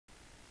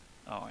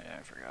Oh, yeah,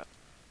 I forgot.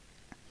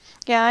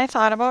 Yeah, I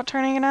thought about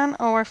turning it on.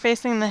 Oh, we're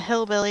facing the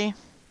hillbilly.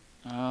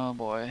 Oh,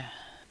 boy.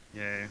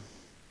 Yay.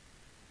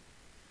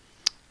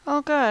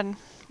 Oh, good.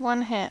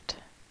 One hit.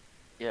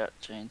 Yeah,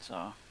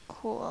 chainsaw.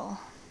 Cool.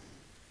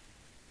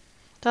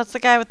 That's the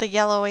guy with the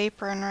yellow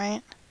apron,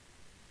 right?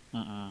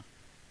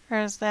 Or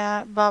is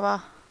that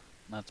Bubba?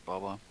 That's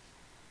Bubba.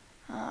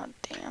 Oh,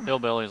 damn.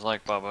 Hillbilly's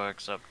like Bubba,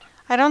 except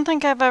I don't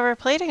think I've ever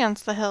played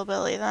against the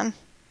hillbilly then.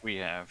 we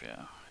have,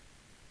 yeah.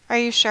 Are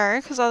you sure?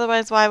 Because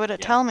otherwise, why would it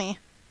Yeah. tell me?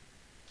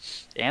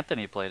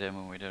 Anthony played him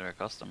when we did our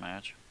custom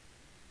match.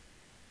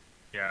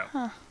 Yeah.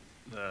 Huh.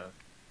 The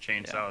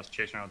chainsaw. I was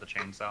chasing around with the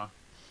chainsaw.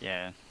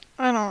 Yeah.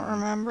 I don't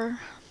remember.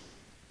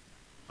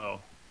 Oh.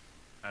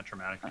 Not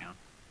traumatic now.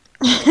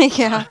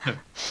 Yeah.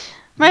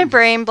 My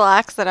brain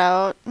blocks it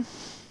out.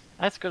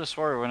 I could have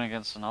swore we went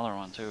against another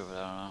one, too, but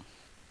I don't know.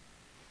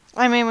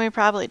 I mean, we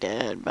probably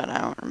did, but I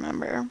don't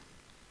remember.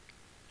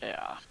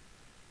 Yeah.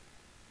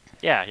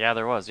 Yeah,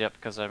 there was. Yep,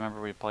 because I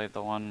remember we played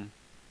the one...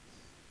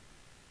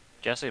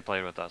 Jesse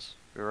played with us.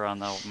 We were on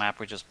the map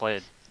we just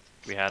played.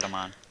 We had him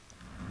on.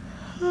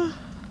 I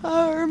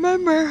don't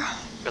remember.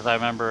 Because I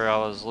remember I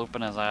was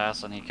looping his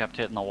ass and he kept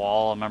hitting the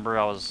wall. I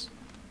remember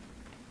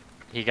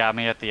he got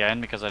me at the end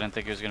because I didn't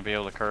think he was going to be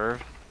able to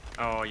curve.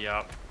 Oh,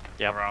 yep.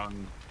 Yep.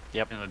 Around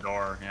Yep. in the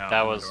door. Yeah.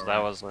 That in the was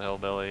doorway. the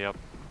hillbilly, yep.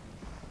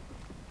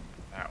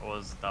 That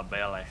was the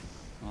belly.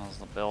 That was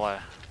the Billy.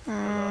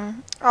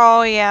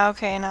 Oh, yeah,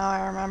 okay, now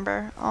I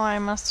remember. Oh, I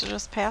must have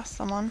just passed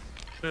someone.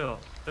 Bill.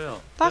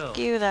 Fuck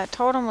you, that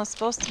totem was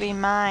supposed to be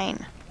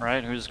mine.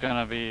 Right? Who's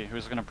gonna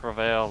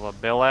prevail, the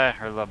Billy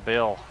or the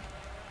Bill?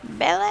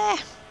 Billy!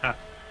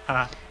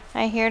 Ha.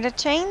 I hear the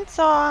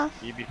chainsaw.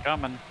 He be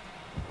coming.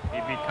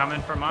 He'd be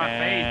coming for my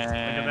face. Look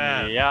at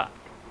that. Yeah.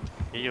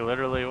 He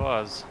literally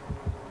was.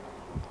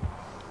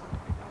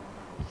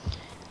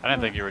 I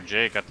didn't think you were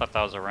Jake. I thought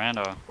that was a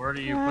rando. Where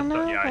do you Run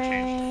put the... Yeah, I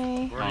changed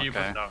away. it. Where do you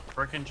Okay. put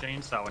the frickin'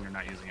 chainsaw when you're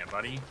not using it,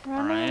 buddy?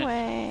 Run Alright.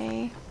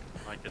 away.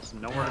 Like, it's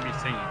nowhere to be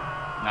seen.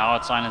 Now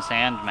it's on his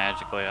hand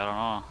magically. I don't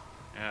know.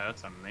 Yeah,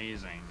 that's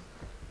amazing.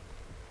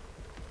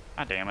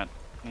 God damn it.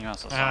 He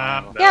must have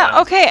Ah, saw Yeah,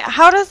 okay,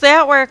 how does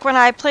that work when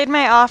I played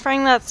my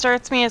offering that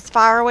starts me as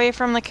far away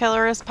from the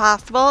killer as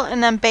possible,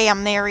 and then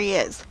bam, there he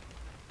is?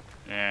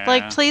 Yeah.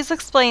 Like, please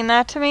explain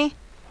that to me.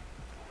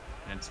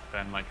 It's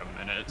been like a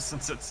minute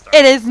since it started.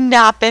 It has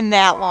not been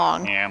that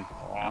long. Yeah,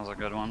 that was a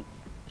good one.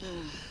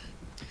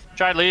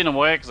 Tried leading him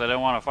away because I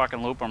didn't want to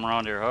fucking loop him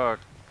around your hook.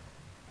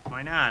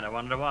 Why not? I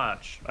wanted to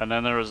watch. And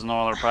then there was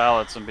no other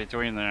pallets in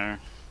between there.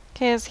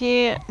 Okay, is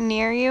he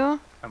near you?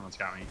 Someone's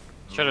got me.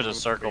 Should have just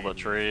Ooh, circled the baby.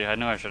 tree. I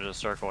knew I should have just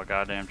circled a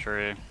goddamn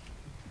tree.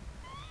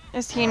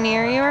 Is he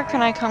near you, or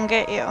can I come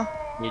get you?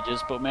 He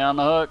just put me on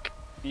the hook.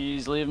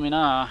 He's leaving me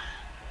now.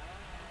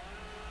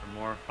 For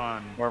more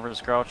fun.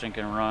 Whoever's crouching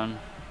can run.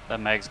 That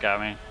Meg's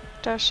got me.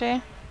 Does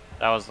she?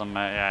 That was the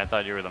Meg. Yeah, I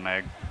thought you were the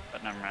Meg,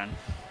 but never mind.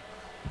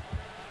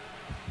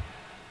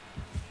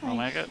 I'll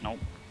make it? Nope.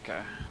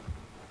 Okay.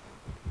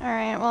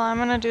 Alright, well, I'm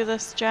gonna do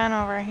this gen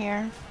over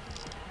here.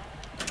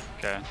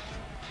 Okay.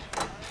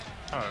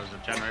 Oh, it was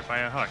a gen right by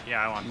a hook.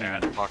 Yeah, I want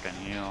that. Fucking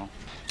heal.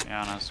 To be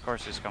honest, of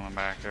course he's coming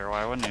back here.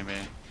 Why wouldn't he be?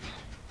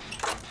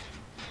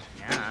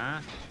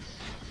 Yeah.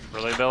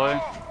 Really, Billy?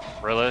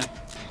 Really?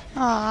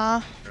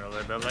 Aw,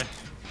 Really, Billy?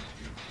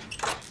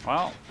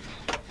 Well,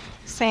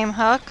 same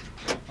hook.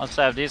 let's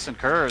have decent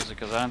curves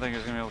because I don't think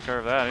he's gonna be able to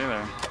curve that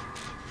either.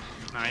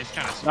 No, he's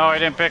kind of. No, he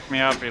didn't pick me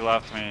up. He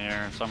left me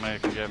here. Somebody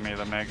can get me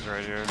the Megs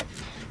right here.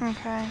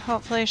 Okay,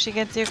 hopefully she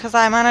gets you, because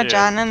I'm on a She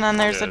gen, is. and then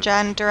there's She a is.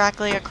 gen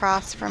directly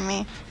across from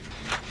me.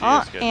 She Oh,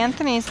 is getting me.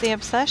 Anthony's the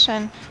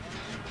obsession.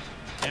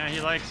 Yeah,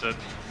 he likes it.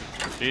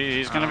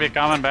 He's gonna be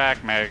coming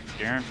back, Meg.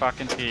 Guaranteed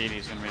fucking teed.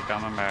 He's gonna be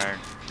coming back.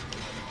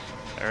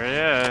 There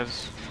he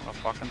is. What a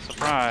fucking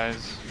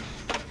surprise.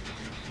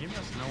 He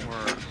must know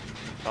where.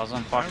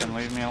 Doesn't fucking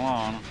leave me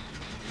alone.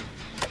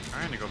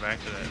 Trying to go back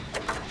to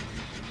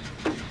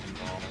that.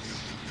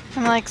 Balls.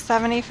 I'm like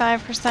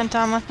 75%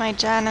 done with my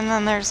gen, and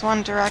then there's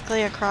one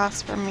directly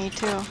across from me,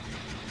 too.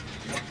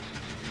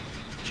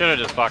 Should have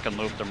just fucking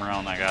looped him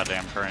around that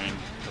goddamn crane.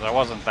 Because I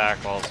wasn't that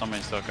close.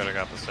 Somebody still could have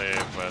got the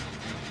save, but.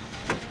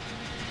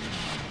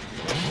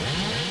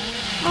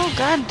 Oh,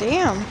 god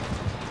damn.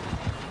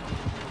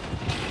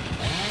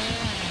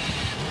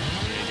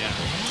 Yeah,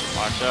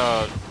 Watch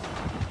out.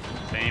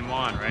 same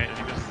one, right? I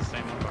think this is the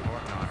same one before.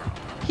 No, I don't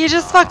know. He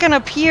just fucking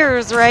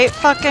appears right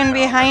fucking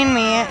behind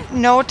me.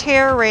 No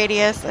tear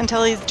radius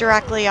until he's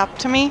directly up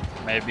to me.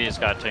 Maybe he's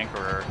got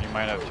Tinkerer. He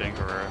might have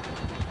Tinkerer.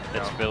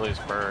 It's Yeah. Billy's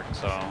perk,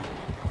 so.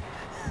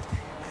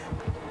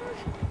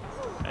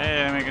 Hey,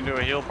 then we can do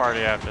a heal party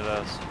after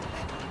this.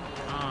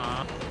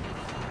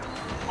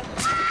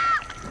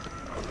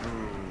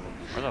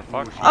 Where the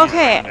fuck?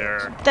 Okay,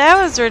 There.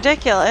 that was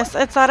ridiculous.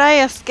 It said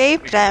I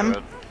escaped him,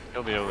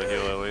 He'll be able to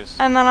heal at least.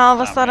 and then all of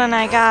a Not sudden me.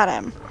 I got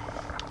him.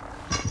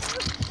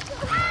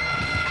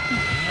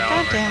 God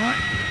God damn it.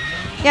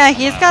 Yeah,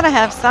 he's gotta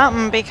have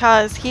something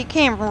because he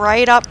came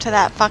right up to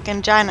that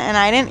fucking gen and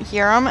I didn't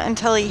hear him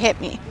until he hit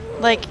me.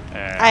 Like,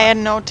 Yeah. I had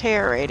no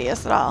tear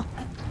radius at all.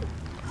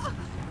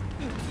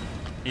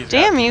 He's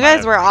Damn, got- you might guys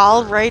have were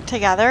all Tinkerer. right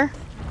together.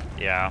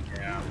 Yeah.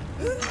 Yeah.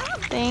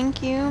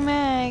 Thank you,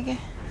 Meg.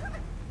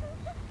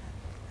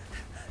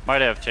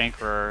 Might have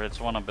Tinkerer. It's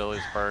one of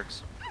Billy's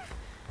perks.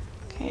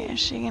 Okay, is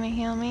she gonna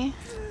heal me?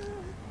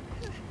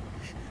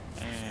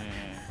 Eh,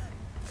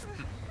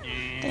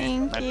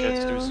 Thank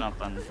Medkits do you.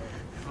 something.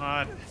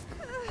 What?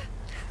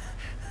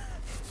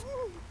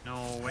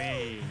 No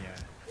way.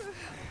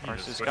 Of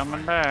course, he's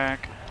coming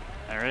back.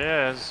 There he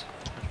is.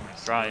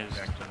 Right,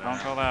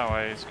 don't go that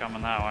way. He's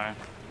coming that way.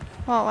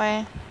 What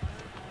way?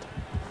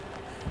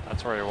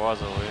 That's where he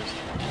was, at least.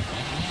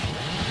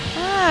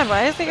 God,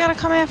 why does he gotta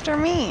come after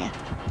me?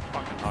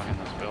 Fucking hugging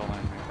this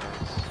building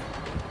because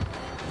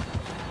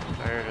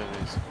tired of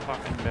these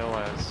fucking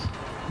villas.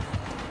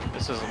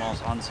 This is the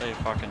most unsafe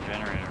fucking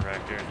generator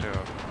back here too.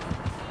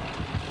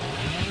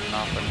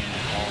 Nothing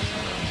even close to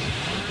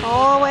this.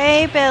 Go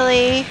away,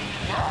 Billy.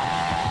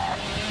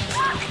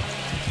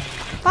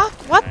 Fuck,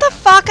 what the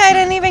fuck? I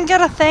didn't even get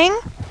a thing?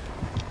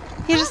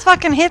 He just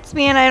fucking hits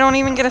me and I don't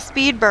even get a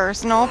speed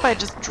burst. Nope, I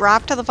just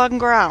drop to the fucking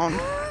ground.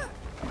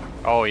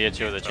 Oh, he hit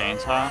you with a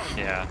chainsaw?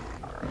 Yeah.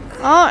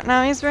 Oh,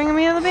 now he's bringing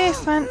me to the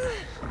basement.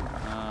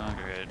 Oh,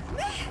 good.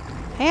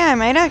 Hey, I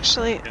might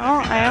actually...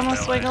 Oh, I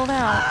almost wiggled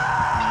out.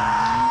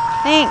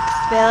 Thanks,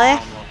 Billy.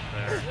 Almost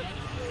there.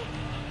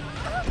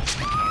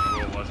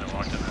 Rule wasn't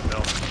walking in the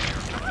building.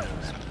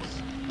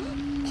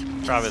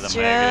 Probably the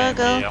mega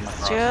Struggle, I'm across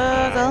the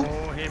struggle. map.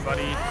 Oh, hey,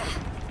 buddy.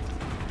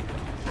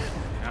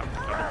 Yep,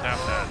 double tap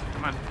that.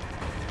 Come on.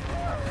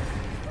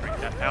 Break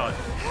that pallet.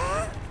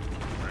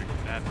 Break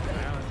that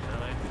pallet,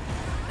 Billy.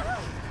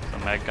 The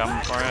Meg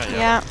coming for you?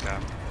 Yeah. Okay. I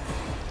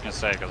was gonna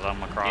say, because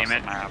I'm across Damn the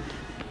it. map.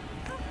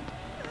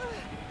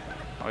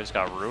 Oh, he's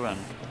got ruin.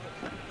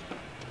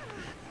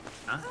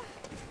 Huh?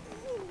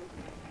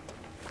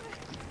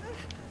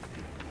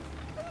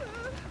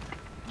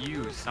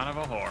 You son of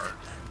a whore.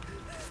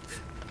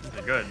 He's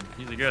a good.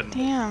 He's a good.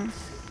 Damn.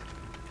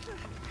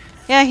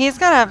 Yeah, he's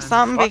gotta have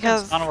something Fucking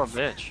because son of a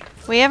bitch.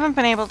 we haven't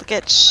been able to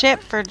get shit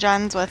for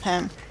gens with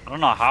him. I don't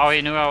know how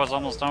he knew I was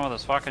almost done with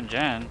his fucking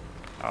gen.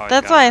 Oh, he's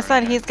That's got why it I right said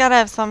there. he's gotta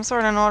have some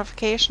sort of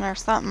notification or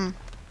something.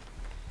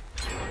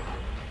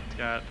 He's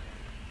got.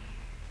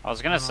 I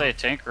was gonna say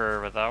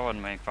Tinkerer, but that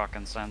wouldn't make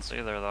fucking sense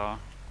either, though.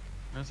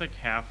 It was like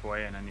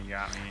halfway, and then you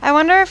got me. I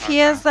wonder if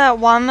he Okay. is that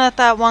one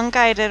that one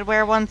guy did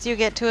where once you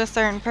get to a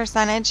certain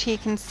percentage he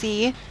can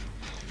see.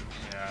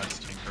 Yeah, it's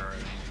Tinkerer. I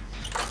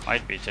think.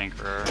 Might be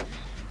Tinkerer.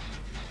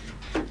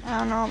 I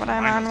don't know, but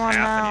I'm Mine on was one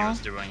half and he now. was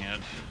doing it.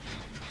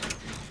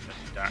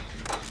 Duck.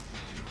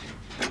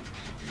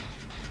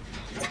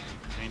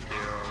 Thank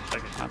you.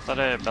 Take it. Not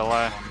today,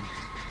 Billy.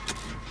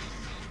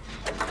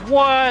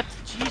 What?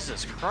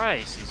 Jesus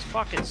Christ, these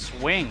fucking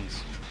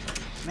swings.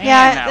 Man,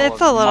 Yeah, that it's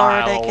was a little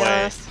mile away.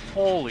 ridiculous.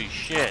 Holy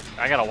shit.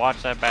 I gotta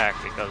watch that back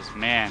because,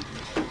 man,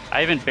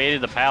 I even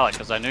baited the pallet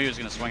because I knew he was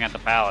gonna swing at the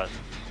pallet.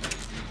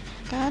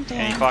 God And he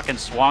damn. fucking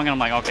swung and I'm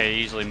like, okay,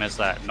 he easily missed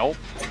that. Nope.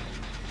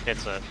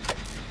 Hits it.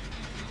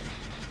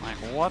 I'm like,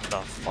 what the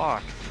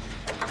fuck?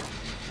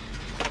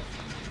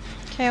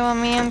 Okay, well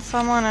me and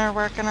someone are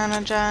working on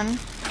a gen.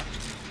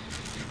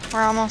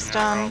 We're almost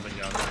Yeah, we're all done.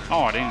 together.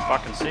 Oh, I didn't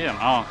fucking see him.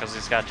 Oh, because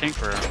he's got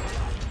Tinkerer.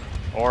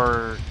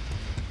 Or,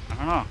 I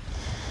don't know.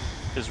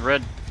 His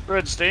red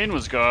stain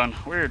was gone.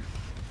 Weird.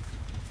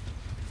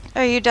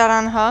 Are you dead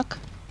on hook?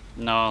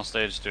 No,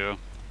 stage 2.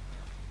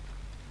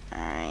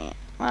 Alright.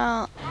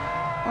 Well,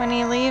 when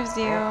he leaves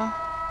you,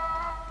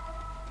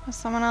 is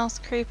someone else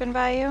creeping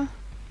by you?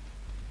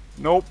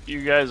 Nope,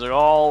 you guys are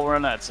all over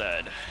on that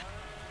side.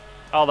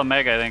 Oh, the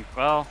Meg, I think.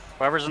 Well,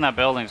 whoever's in that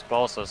building's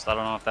closest. I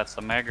don't know if that's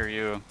the Meg or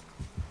you.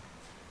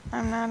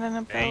 I'm not in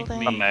a Ain't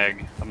building. The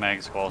Meg. The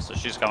Meg's closest.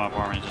 She's coming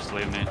for me. Just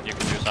leave me. You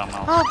can do something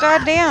else. Oh,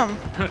 goddamn.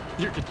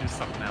 You could do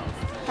something else.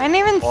 I didn't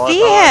even Well, see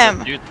it's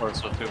always him. a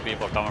useless with 2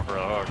 people coming for the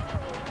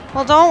hook.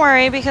 Well, don't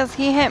worry because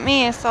he hit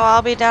me, so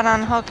I'll be dead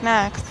on hook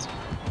next.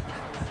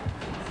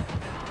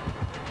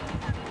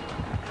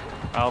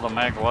 Well, the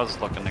Meg was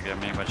looking to get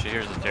me, but she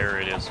hears the terror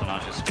radius, so now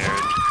she's scared.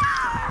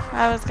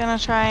 I was gonna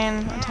try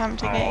and attempt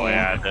to get Oh, you.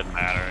 yeah, it didn't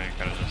matter. You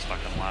could have just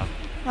fucking left.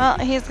 Well,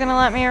 he's gonna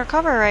let me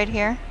recover right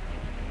here.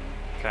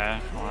 Okay,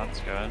 well, that's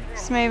good.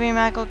 So maybe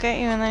Mac will get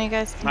you and then you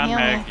guys Come can on, heal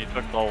Meg. me. You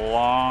took the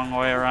long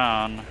way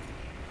around.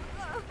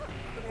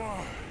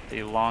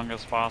 The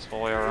longest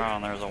possible way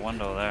around. There's a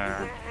window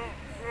there.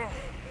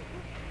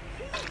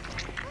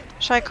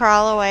 Should I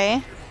crawl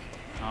away?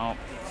 Oh,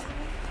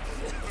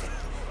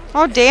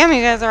 Oh, damn,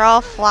 you guys are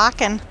all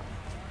flocking.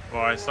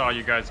 Well, I saw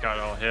you guys got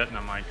all hit, and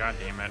I'm like, God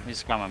damn it.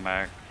 he's coming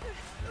back.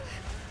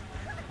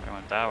 I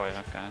went that way,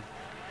 okay.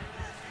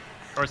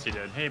 Of course he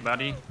did. Hey,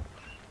 buddy.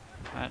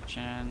 That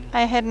chin.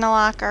 I hid in a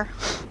locker.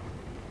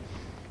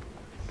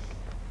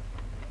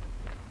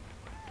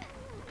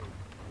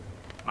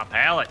 My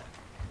pallet.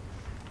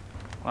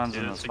 One's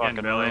Do in this this again,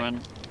 fucking Billy.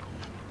 ruin.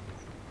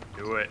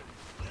 Do it.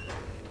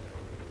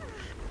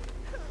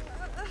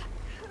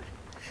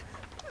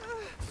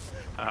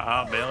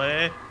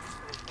 Billy.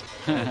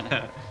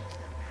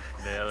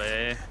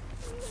 Billy.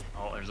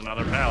 Oh, there's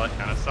another pallet.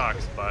 Kind of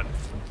sucks, but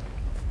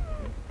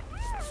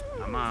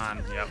Come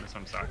on. Yep, this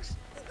one sucks.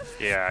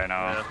 Yeah, I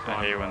know. That's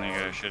I hate fun. when you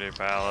get a shitty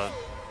pallet.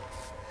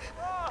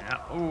 Yeah.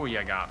 Oh,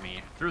 you got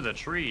me. Through the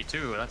tree,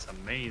 too. That's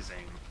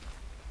amazing.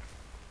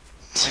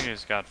 I think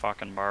he's got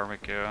fucking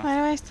barbecue. Why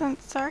do I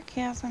sense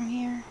sarcasm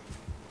here?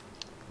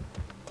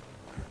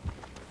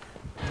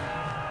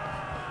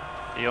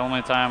 The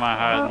only time I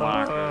hide in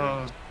lockers.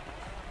 Oh.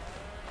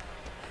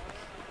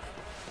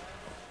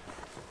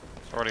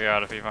 Swear to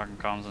God, if he fucking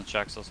comes and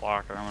checks this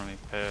locker, I'm gonna be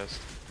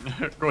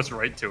pissed. Goes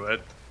right to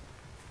it.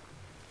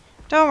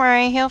 Don't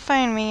worry, he'll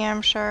find me,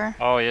 I'm sure.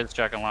 Oh, he is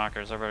checking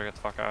lockers. I better get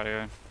the fuck out of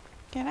here.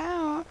 Get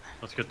out.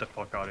 Let's get the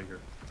fuck out of here.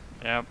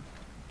 Yep.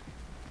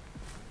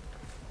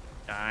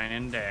 Dine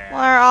and dash.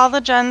 Well, are all the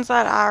gens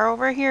that are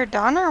over here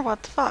done, or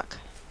what the fuck?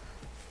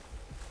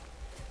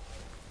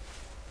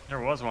 There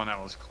was one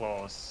that was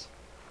close.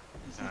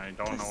 Is And it I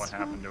don't know what this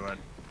happened one? to it.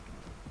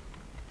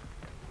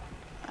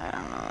 I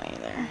don't know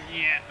either.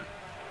 Yeah.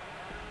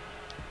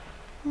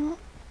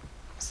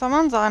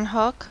 Someone's on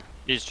hook.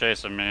 He's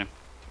chasing me.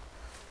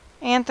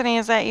 Anthony,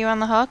 is that you on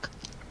the hook?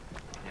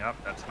 Yep,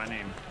 that's my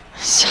name.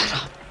 Shut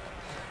up.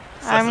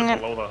 Says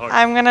it below the hook.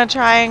 I'm gonna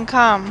try and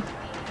come.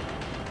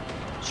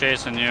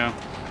 Chasing you.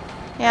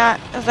 Yeah,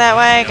 is that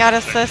why I got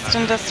assist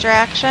and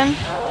distraction?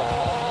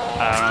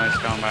 I don't know, he's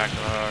coming back to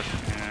the hook.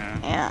 Yeah.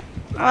 Yeah.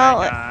 Hi,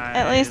 Well,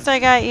 at least I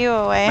got you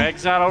away.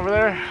 Meg's not over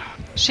there?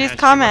 She's Yeah, she was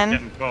coming.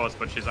 getting close,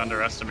 but she's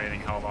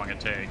underestimating how long it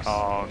takes.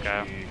 Oh,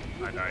 okay.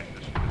 I died.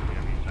 This shouldn't be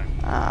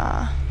any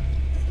time.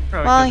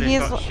 Probably Well, 'cause they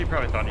he's- thought- she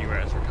probably thought you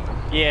guys were coming.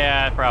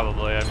 Yeah,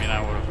 probably. I mean,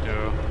 I would have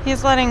too.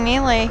 He's letting me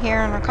lay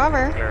here and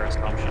recover. Fair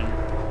assumption.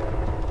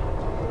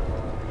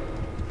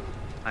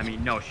 I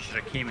mean, no, she should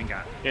have came and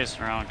got me.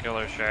 Chasing around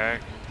Killer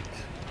Shack.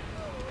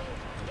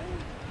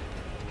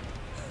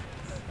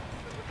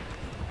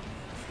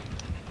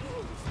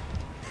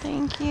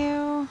 Thank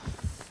you.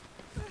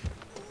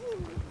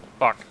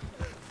 Fuck.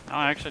 No,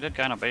 I actually did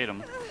kind of bait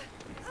him.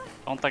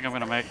 Don't think I'm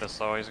gonna make this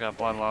though. He's got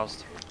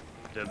bloodlust.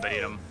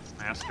 Debate him.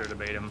 Master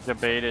debate him.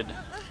 Debated.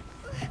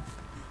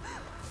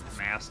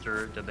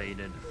 Master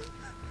debated.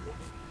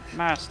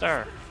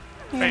 Master.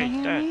 You gonna Bait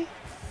hear that. me?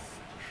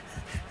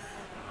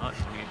 Oh,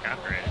 it's gonna get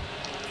copyrighted.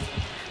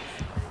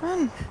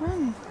 Run,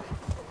 run.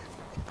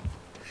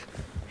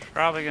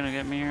 Probably gonna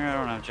get me here. I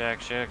don't have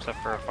jack shit except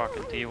for a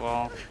fucking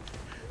T-wall.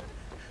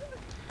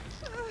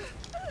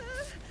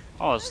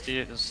 Oh, it's T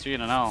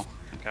and an L.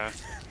 Okay.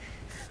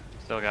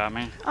 Still got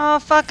me. Oh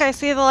fuck, I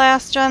see the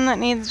last gen that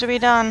needs to be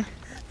done.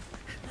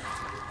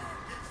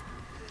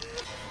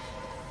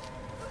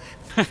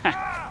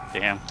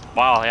 Damn.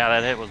 Wow, yeah,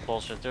 that hit was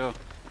bullshit too.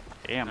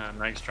 Damn.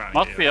 Mike's trying to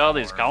Must get be it all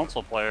these more.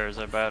 council players,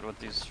 I bet, with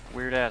these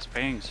weird ass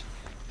pings.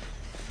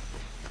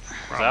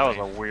 'Cause that was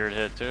a weird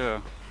hit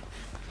too.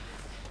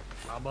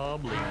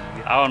 Probably.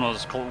 That one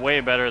was way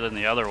better than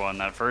the other one,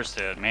 that first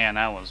hit. Man,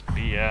 that was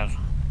BS.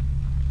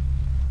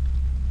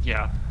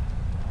 Yeah.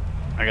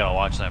 I gotta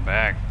watch that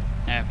back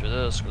after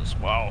this, because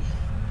wow.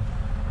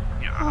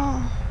 Yeah.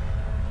 Oh,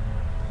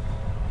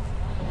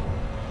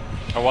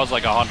 It was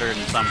like 100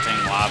 and something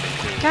lobby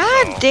too.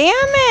 god so.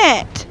 damn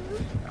it!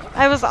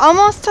 I was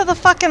almost to the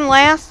fucking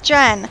last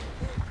gen.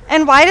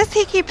 And why does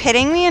he keep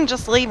hitting me and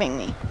just leaving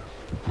me?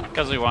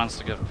 Because he wants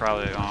to get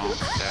probably, yeah, I was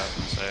gonna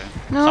say.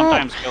 No.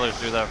 Sometimes killers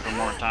do that for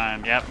more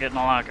time. Yep, get in the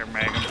locker,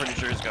 Meg. I'm pretty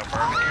sure he's got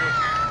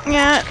barbecue.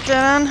 Yeah,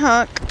 dead on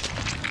hook.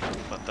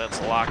 But that's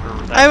a locker.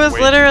 That's I was way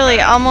too literally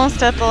bad.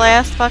 almost at the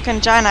last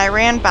fucking gen. I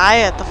ran by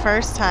it the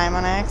first time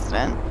on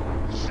accident.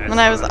 When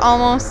I was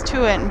almost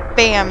to it, and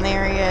bam,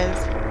 there he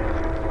is.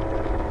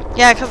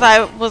 Yeah, because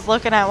I was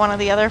looking at one of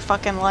the other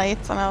fucking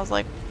lights, and I was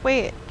like,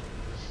 wait.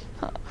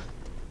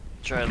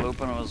 Tried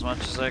looping him as much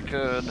as I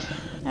could.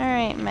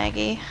 Alright,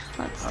 Maggie.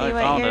 Let's see I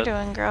what found you're it.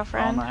 doing, On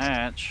girlfriend. the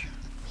hatch.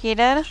 He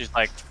did? She's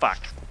like, fuck.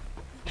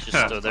 She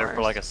just stood there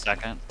for like a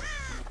second.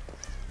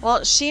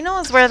 Well, she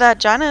knows where that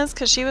gen is,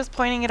 because she was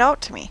pointing it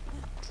out to me.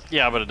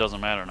 Yeah, but it doesn't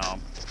matter now.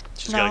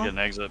 She's No. gotta get an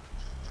exit.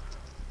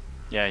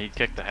 Yeah, he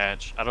kicked the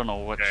hatch. I don't know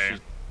what Okay. she's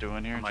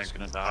doing here. I'm She's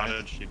gonna How die.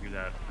 did she do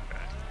that?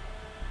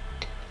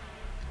 Okay.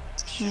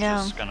 She's Yeah.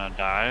 just gonna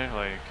die.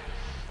 Like,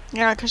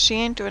 Yeah, because she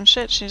ain't doing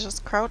shit. She's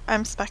just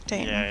I'm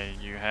spectating. yeah,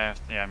 you have.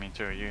 Yeah, me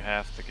too. You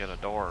have to get a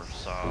door.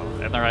 So,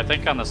 and they're I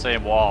think on the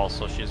same wall,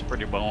 so she's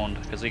pretty boned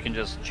because he can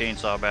just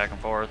chainsaw back and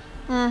forth.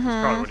 Probably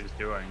Mm-hmm. what he's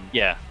doing.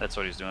 Yeah, that's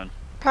what he's doing.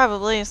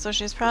 Probably, so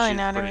she's probably She's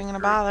not pretty even gonna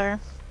screwed. bother.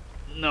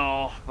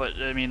 No, but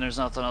I mean, there's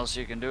nothing else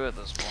you can do at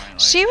this point. Like,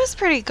 She was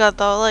pretty good,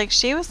 though. Like,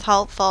 she was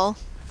helpful.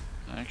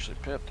 actually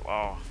pipped.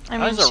 Wow. I That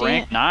mean, was a she,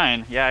 rank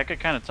 9. Yeah, I could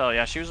kind of tell.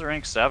 Yeah, she was a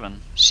rank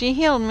 7. she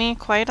healed me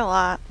quite a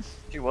lot.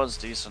 She was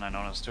decent, I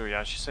noticed too.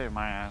 Yeah, she saved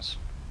my ass.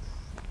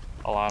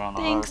 A lot on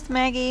the Thanks,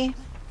 Maggie.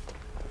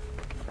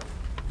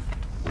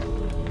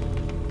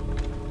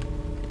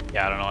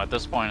 Yeah, I don't know. At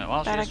this point,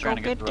 well, Gotta she's go trying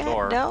to get get to the that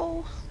door.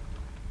 dough.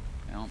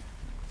 You know?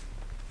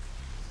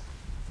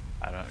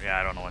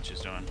 I don't know what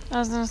she's doing. I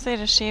was gonna say,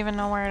 does she even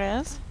know where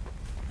it is?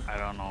 I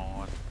don't know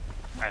what.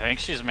 I think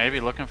she's maybe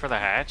looking for the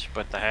hatch,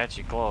 but the hatch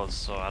she closed,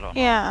 so I don't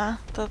know. Yeah,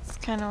 that's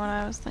kind of what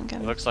I was It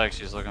thinking. looks like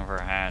she's looking for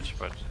a hatch,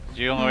 but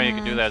The only way you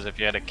could do that is if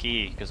you had a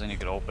key, because then you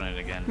could open it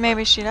again.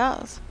 Maybe she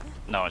does.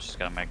 No, she's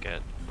gotta make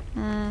it.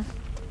 Hmm.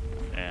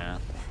 Yeah.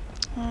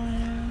 Oh,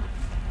 yeah.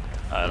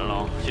 I don't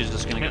know. She's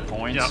just gonna get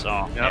points. Yep, So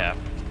yep. yeah.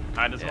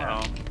 Might as Yeah.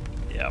 well.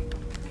 Yep.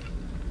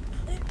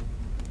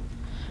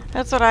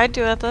 That's what I'd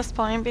do at this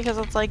point because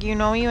it's like you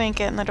know you ain't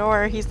getting the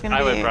door. He's gonna I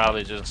be. would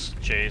probably just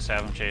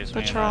have him chase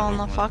me. Patrolling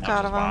the fuck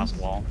out of him.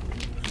 Possible.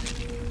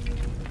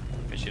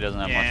 But she doesn't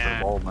have Yeah. much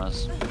for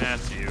boldness.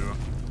 That's you.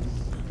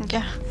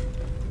 Yeah.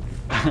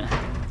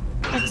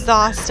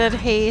 Exhausted,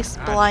 haste,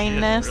 God,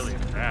 blindness. She is really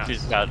fast.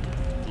 She's got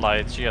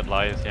lights. She had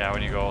lights. Yeah,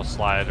 when you go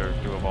slide or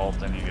do a vault,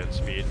 then you get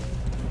speed.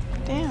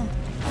 Damn.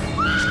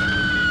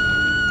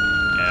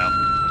 Yeah.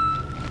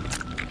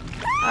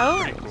 Oh.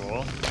 Pretty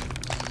cool.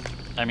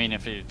 I mean,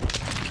 if you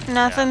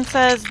Nothing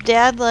says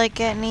dead like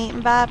getting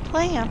eaten by a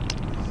plant.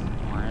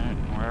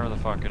 wherever the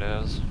fuck it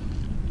is.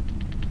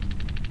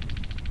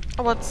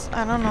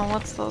 I don't know,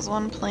 what's those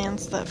one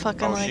plants that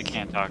fucking Oh, like. she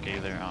can't talk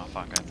either. Oh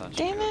fuck, I thought she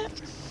Damn could.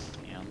 it.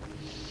 Yeah.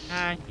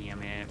 God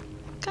damn it.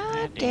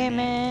 God damn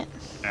it.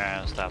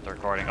 Stop the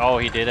recording. Oh,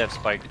 he did have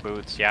spiked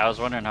boots. Yeah, I was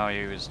wondering how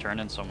he was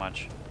turning so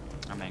much.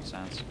 That makes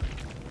sense.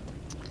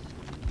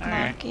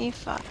 Alright. Lucky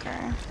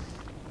fucker.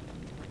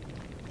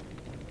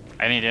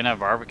 And he didn't have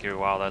barbecue.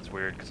 Wow, that's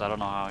weird, because I don't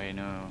know how he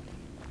knew.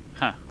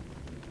 Huh.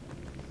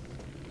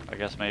 I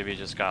guess maybe he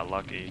just got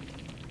lucky.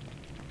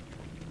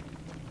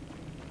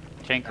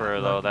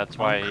 Tinkerer, though, that's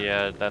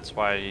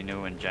why he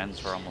knew when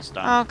gens were almost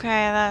done. Okay,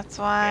 that's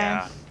why.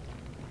 Yeah,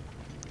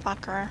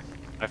 Fucker.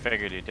 I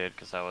figured he did,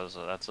 because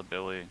that's a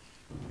Billy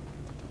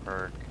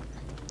perk.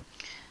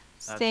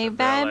 That's Say a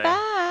bye belly.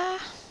 bye.